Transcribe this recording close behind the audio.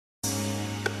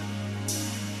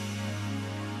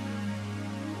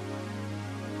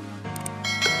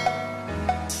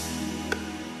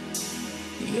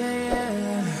Yeah,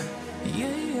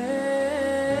 yeah, yeah.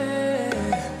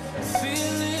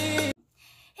 Feeling.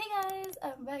 Hey guys,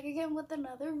 I'm back again with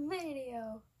another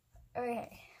video. Okay,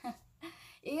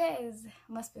 you guys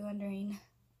must be wondering,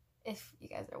 if you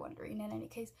guys are wondering in any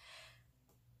case,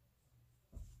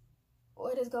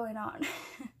 what is going on?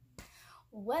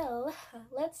 Well,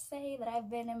 let's say that I've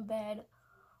been in bed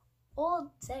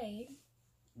all day.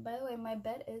 By the way, my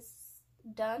bed is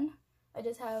done. I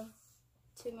just have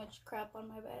too much crap on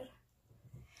my bed.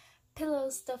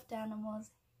 Pillows, stuffed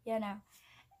animals, you know.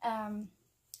 And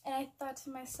I thought to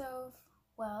myself,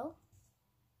 well,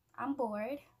 I'm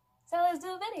bored, so let's do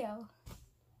a video.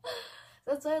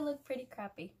 That's why I look pretty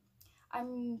crappy.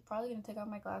 I'm probably gonna take off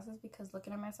my glasses because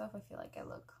looking at myself, I feel like I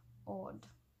look odd.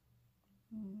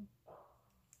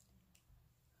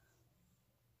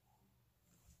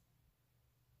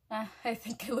 I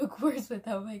think I look worse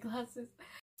without my glasses.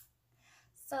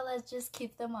 So let's just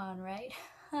keep them on, right?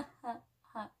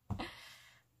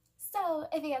 So,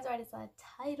 if you guys already saw the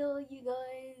title, you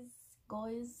guys,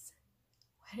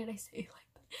 why did I say it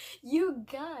like that? You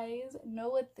guys know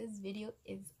what this video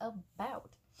is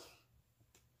about.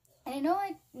 And I know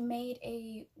I made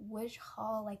a wish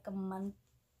haul like a month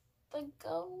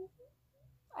ago,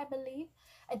 I believe.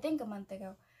 I think a month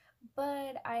ago.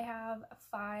 But I have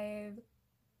 5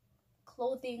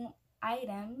 clothing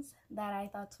items that I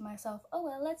thought to myself, oh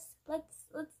well, let's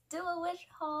do a wish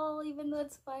haul, even though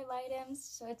it's 5 items,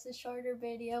 so it's a shorter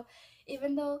video.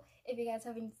 Even though if you guys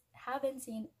haven't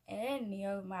seen any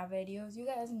of my videos, you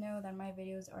guys know that my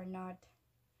videos are not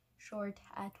short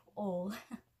at all.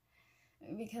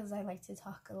 Because I like to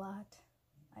talk a lot,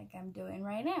 like I'm doing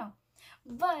right now.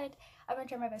 But I'm gonna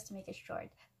try my best to make it short.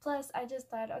 Plus, I just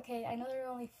thought, okay, I know there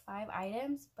are only 5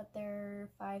 items, but there are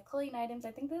 5 clothing items.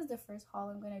 I think this is the first haul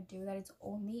I'm gonna do that it's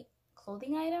only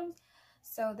clothing items.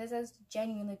 So this is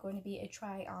genuinely going to be a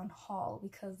try-on haul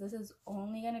because this is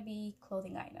only gonna be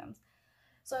clothing items.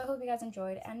 So I hope you guys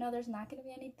enjoyed. And no, there's not gonna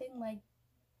be anything like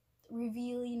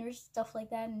revealing or stuff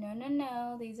like that.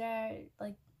 No. These are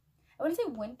like, I wouldn't say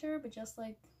winter, but just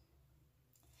like,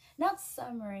 not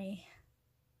summery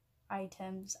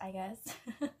items, I guess.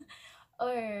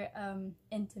 Or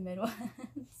intimate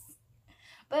ones.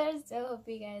 But I still hope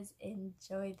you guys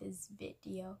enjoy this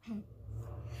video.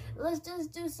 Let's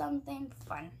just do something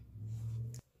fun.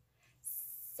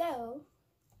 So,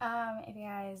 if you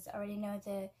guys already know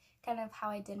the kind of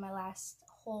how I did my last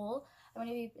haul, I'm going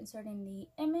to be inserting the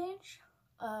image,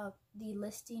 the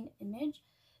listing image,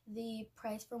 the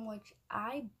price from which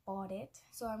I bought it.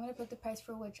 So I'm going to put the price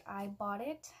for which I bought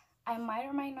it. I might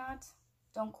or might not,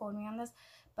 don't quote me on this,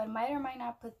 but might or might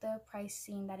not put the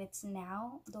pricing that it's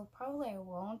now, though probably I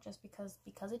won't, just because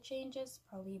it changes,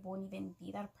 probably won't even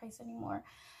be that price anymore.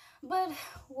 But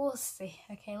we'll see.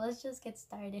 Okay, let's just get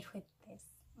started with this.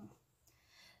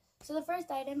 So the first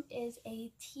item is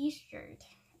a t-shirt,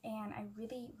 and I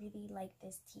really like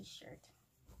this t-shirt.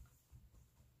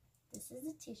 This is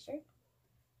a t-shirt.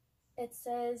 It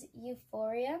says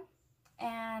Euphoria,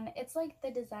 and it's like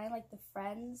the design, like the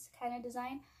Friends kind of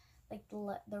design, like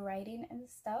the writing and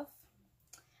stuff.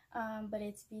 But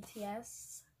it's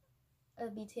BTS, a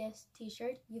BTS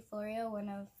t-shirt, Euphoria, one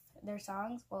of their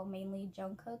songs, well, mainly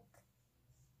Jungkook.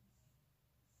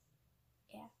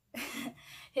 Yeah,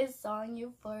 his song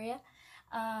Euphoria.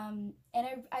 And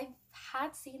I've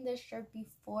had seen this shirt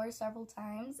before several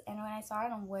times, and when I saw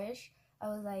it on Wish, I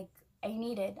was like, I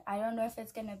need it. I don't know if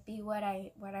it's gonna be what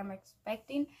I'm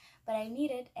expecting, but I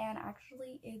need it, and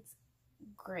actually it's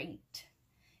great.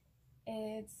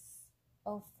 It's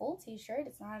a full t-shirt.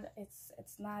 It's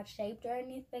not shaped or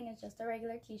anything. It's just a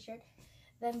regular t-shirt.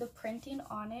 Then the printing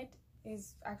on it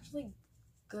is actually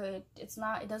good.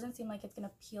 It doesn't seem like it's gonna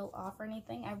peel off or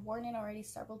anything. I've worn it already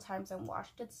several times and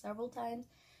washed it several times,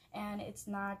 and it's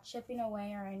not chipping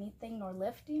away or anything nor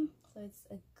lifting. So it's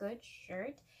a good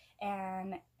shirt,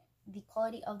 and the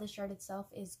quality of the shirt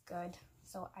itself is good.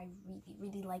 So I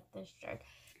really like this shirt.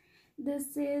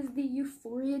 This is the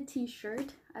Euphoria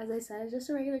t-shirt. As I said, it's just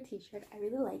a regular t-shirt. I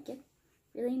really like it.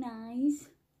 Really nice.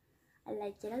 I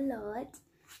like it a lot.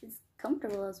 It's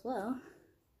comfortable as well.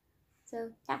 So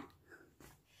yeah.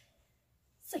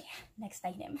 So yeah, next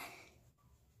item.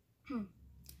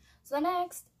 So the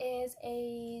next is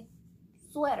a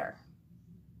sweater.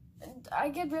 I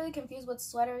get really confused with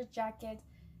sweaters, jackets,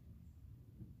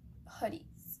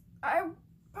 hoodies.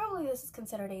 Probably this is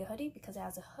considered a hoodie because it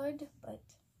has a hood, but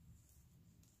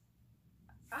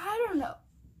I don't know.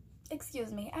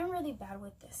 Excuse me, I'm really bad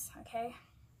with this, okay?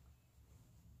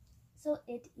 So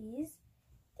it is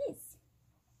this.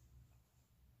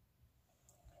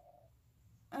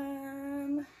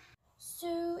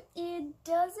 So it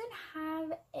doesn't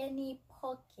have any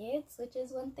pockets, which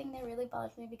is one thing that really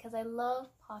bothers me because I love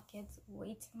pockets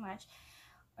way too much.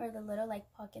 Or the little like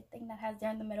pocket thing that has there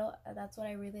in the middle. That's what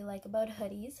I really like about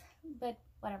hoodies, but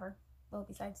whatever. Well,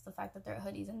 besides the fact that they're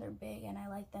hoodies and they're big and I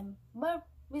like them, but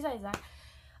besides that,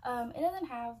 it doesn't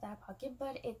have that pocket,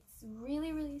 but it's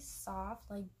really soft,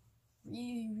 like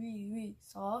really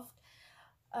soft.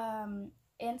 And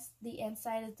the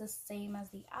inside is the same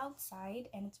as the outside,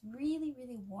 and it's really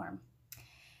warm.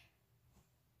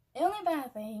 The only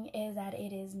bad thing is that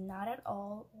it is not at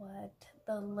all what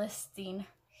the listing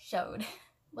showed.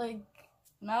 Like,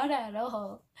 not at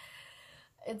all.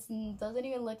 It doesn't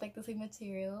even look like the same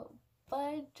material,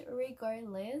 but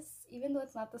regardless, even though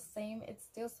it's not the same, it's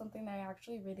still something that I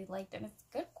actually really liked, and it's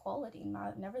good quality,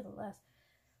 nevertheless.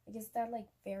 Like, it's that like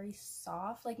very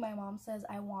soft, like my mom says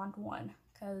I want one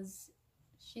because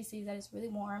she sees that it's really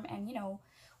warm and, you know,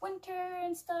 winter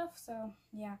and stuff. So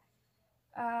yeah,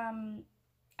 I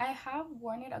have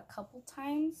worn it a couple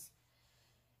times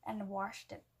and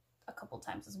washed it a couple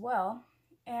times as well.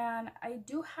 And I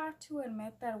do have to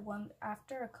admit that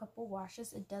after a couple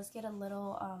washes, it does get a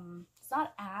little, it's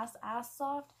not as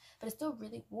soft, but it's still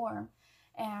really warm.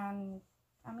 And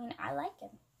I mean, I like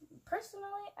it.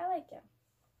 Personally, I like it.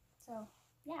 So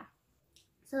yeah.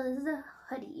 So this is a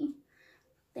hoodie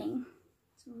thing.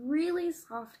 It's really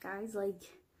soft, guys. Like,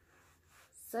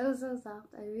 so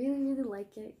soft. I really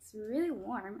like it. It's really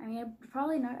warm. I mean,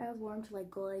 probably not as warm to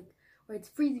like go like where it's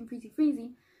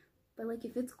freezing. But like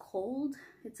if it's cold,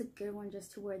 it's a good one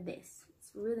just to wear this.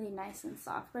 It's really nice and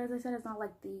soft. But as I said, it's not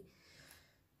like the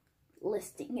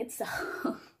listing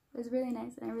itself. It's really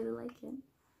nice and I really like it.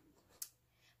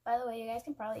 By the way, you guys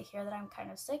can probably hear that I'm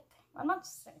kind of sick. I'm not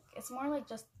sick. It's more like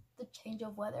just the change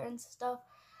of weather and stuff.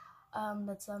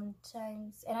 That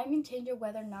sometimes, and I mean change of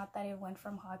weather, not that it went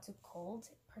from hot to cold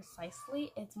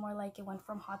precisely. It's more like it went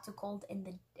from hot to cold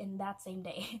in that same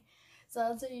day. So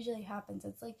that's what usually happens.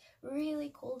 It's like really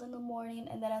cold in the morning,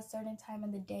 and then at a certain time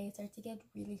in the day it starts to get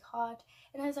really hot,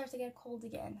 and then it starts to get cold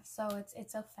again. So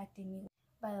it's affecting me.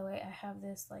 By the way, I have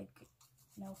this like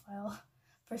no file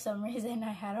for some reason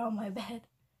I had it on my bed.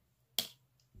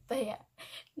 But yeah,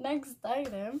 next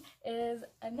item is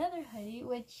another hoodie,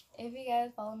 which if you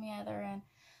guys follow me either on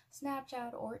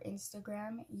Snapchat or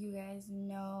Instagram, you guys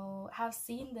have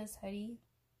seen this hoodie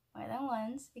more than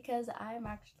once because I'm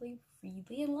actually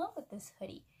really in love with this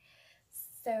hoodie.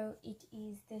 So it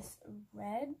is this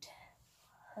red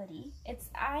hoodie.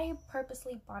 I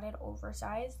purposely bought it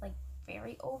oversized, like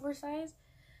very oversized,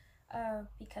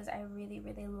 because I really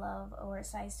love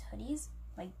oversized hoodies,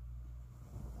 like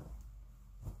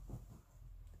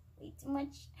way too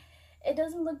much. It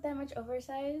doesn't look that much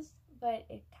oversized, but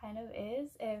it kind of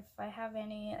is. If I have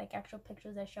any like actual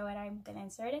pictures that show it, I'm gonna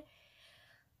insert it.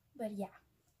 But yeah,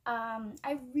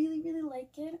 I really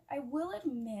like it. I will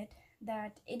admit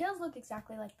that it does look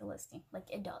exactly like the listing,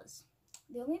 like it does.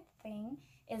 The only thing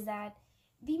is that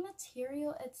the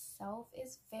material itself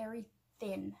is very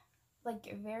thin, like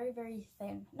very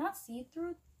thin. Not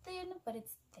see-through thin, but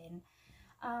it's thin.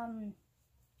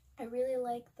 I really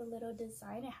like the little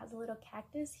design. It has a little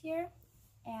cactus here,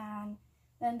 and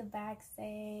then the back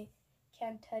say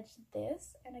can't touch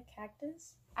this and a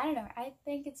cactus. I don't know, I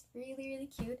think it's really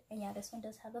cute. And yeah, this one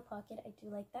does have the pocket. I do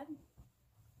like that.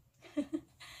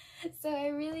 So I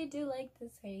really do like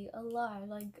this hoodie a lot.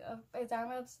 Like,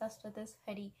 I'm obsessed with this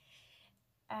hoodie.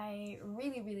 I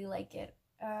really like it.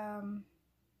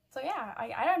 So yeah,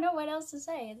 I don't know what else to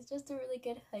say. It's just a really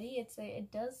good hoodie. It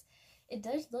does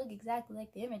look exactly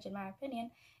like the image, in my opinion.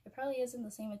 It probably isn't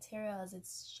the same material as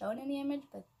it's shown in the image,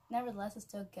 but nevertheless it's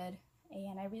still good.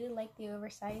 And I really like the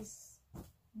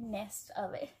oversizedness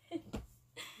of it.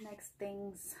 Next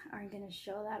things aren't gonna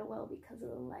show that well because of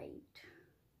the light.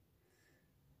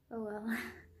 Oh well.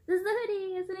 This is the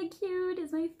hoodie. Isn't it cute?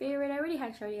 It's my favorite. I already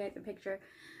had showed you guys a picture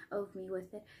of me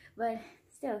with it, but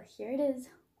still, here it is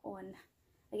on.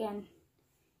 Again,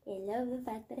 I love the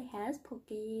fact that it has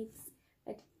pockets,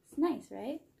 but it's nice,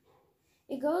 right?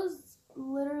 It goes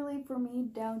literally for me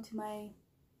down to my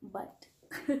butt.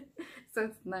 So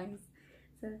it's nice.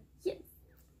 So yes.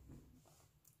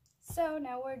 So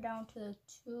now we're down to the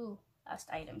two last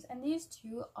items, and these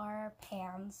two are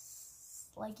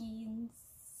pants, leggings.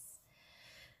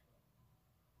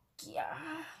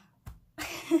 Yeah.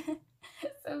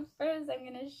 So first I'm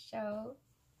gonna show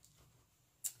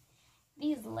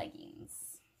these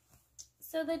leggings.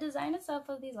 So the design itself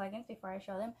of these leggings, before I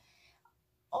show them,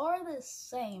 are the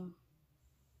same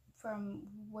from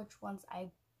which ones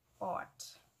I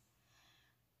bought.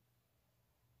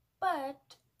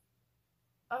 But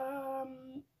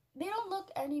they don't look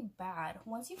any bad.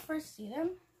 Once you first see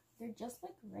them, they're just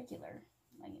like regular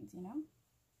leggings, you know?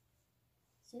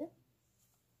 See them?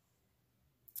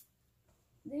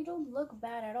 They don't look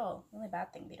bad at all. The only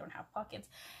bad thing, they don't have pockets.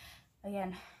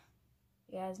 Again,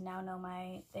 you guys now know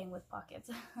my thing with pockets.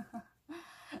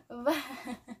 But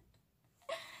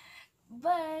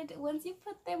once you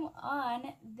put them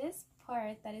on, this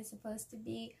part that is supposed to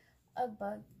be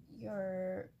above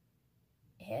your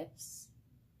hips,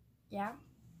 yeah,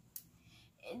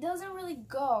 it doesn't really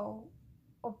go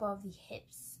above the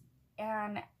hips.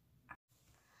 And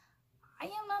I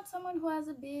am not someone who has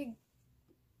a big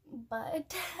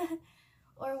butt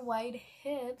or wide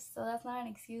hips, so that's not an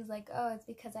excuse like, oh, it's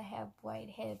because I have wide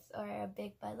hips or a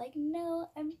big butt. Like, no,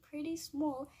 I'm pretty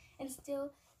small, and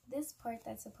still this part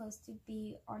that's supposed to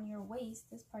be on your waist,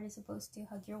 this part is supposed to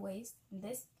hug your waist, and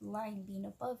this line being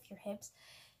above your hips,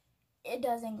 it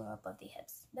doesn't go above the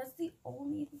hips. That's the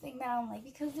only thing that I don't like,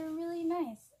 because they're really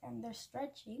nice and they're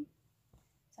stretchy,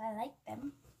 so I like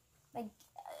them. Like,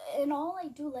 and all I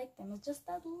do like them is just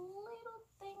that little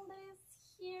thing that is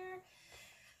here.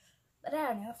 But I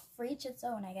don't know, for each its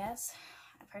own, I guess.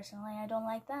 Personally, I don't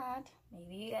like that.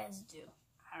 Maybe you guys do.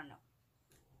 I don't know.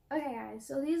 Okay, guys,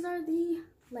 so these are the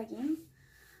leggings.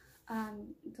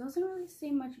 It doesn't really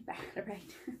say much bad,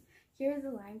 right? Here's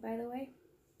the line, by the way.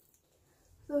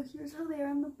 So here's how they are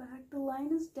on the back. The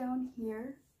line is down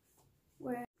here,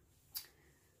 where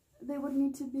they would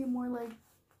need to be more like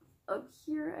up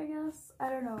here, I guess. I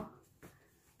don't know.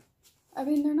 I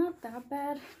mean, they're not that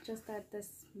bad, just that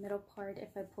this middle part,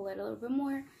 if I pull it a little bit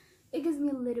more, it gives me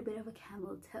a little bit of a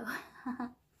camel toe.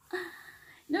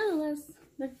 Nevertheless,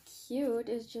 they're cute.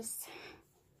 It's just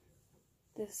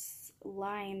this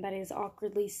line that is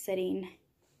awkwardly sitting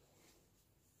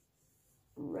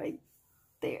right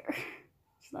there.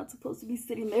 It's not supposed to be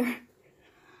sitting there.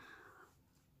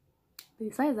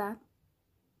 Besides that,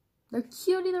 they're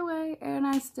cute either way, and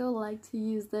I still like to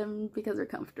use them because they're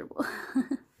comfortable.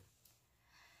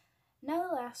 Now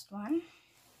the last one,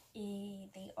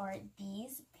 they are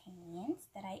these pants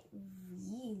that I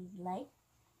really like.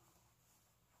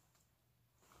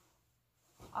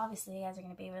 Obviously, you guys are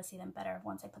going to be able to see them better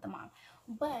once I put them on.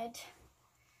 But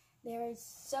they're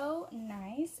so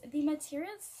nice. The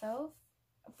material is so...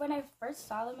 When I first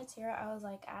saw the material, I was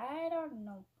like, I don't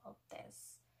know about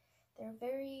this. They're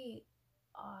very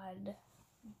odd.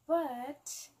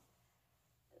 But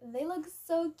they look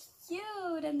so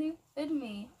cute and they fit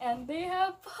me. And they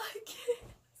have pockets.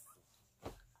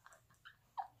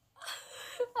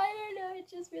 I don't know, I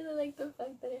just really like the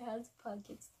fact that it has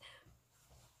pockets.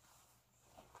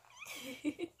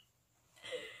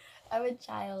 I'm a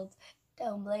child,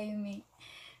 don't blame me.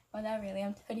 Well, not really,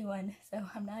 I'm 21, so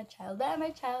I'm not a child, but I'm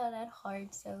a child at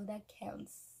heart, so that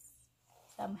counts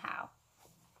somehow.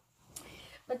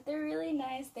 But they're really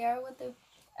nice. They are what the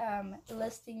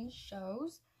listing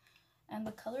shows, and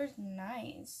the color's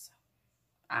nice.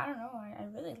 I don't know, I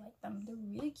really like them. They're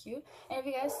really cute. And if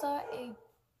you guys saw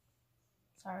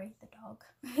sorry, the dog.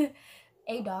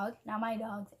 A dog, not my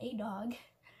dogs, a dog.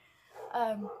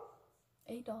 A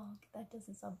dog, that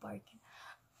doesn't stop barking.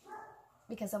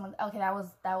 Because someone, okay, that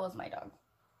was my dog.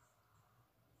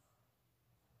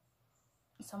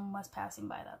 Someone was passing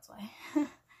by, that's why.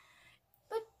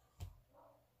 But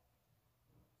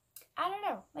I don't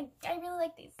know, like, I really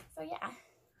like these, so yeah.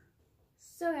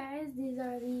 So guys, these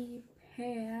are the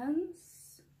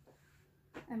pants.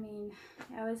 I mean,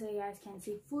 obviously you guys can't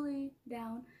see fully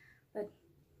down, but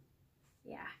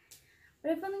yeah.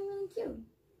 But I found them really cute.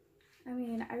 I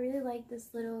mean, I really like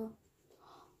this little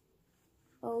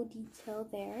bow detail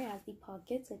there. It has the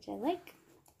pockets, which I like.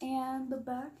 And the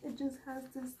back, it just has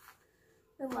this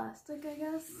elastic, I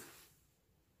guess.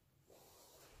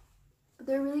 But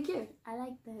they're really cute. I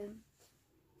like them.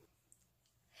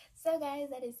 So guys,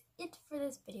 that is it for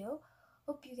this video.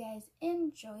 Hope you guys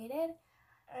enjoyed it.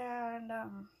 And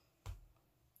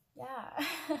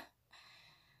yeah.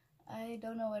 I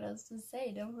don't know what else to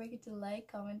say. Don't forget to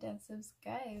like, comment, and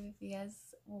subscribe if you guys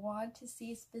want to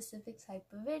see a specific type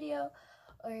of video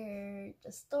or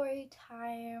just story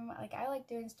time. Like, I like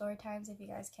doing story times. If you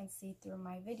guys can see through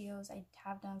my videos, I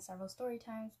have done several story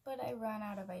times, but I run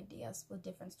out of ideas with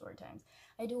different story times.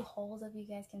 I do hauls, if you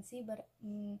guys can see, but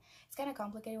it's kind of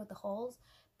complicated with the hauls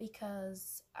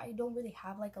because I don't really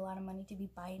have like a lot of money to be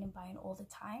buying all the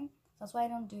time. So that's why I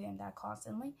don't do that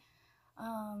constantly.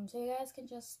 So you guys can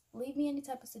just leave me any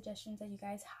type of suggestions that you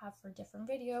guys have for different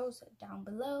videos down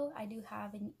below. I do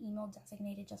have an email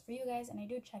designated just for you guys, and I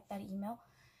do check that email.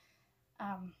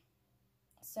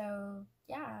 So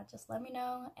yeah, just let me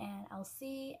know and I'll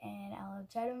see, and I'll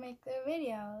try to make the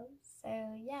video. So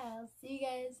yeah, I'll see you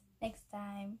guys next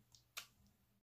time.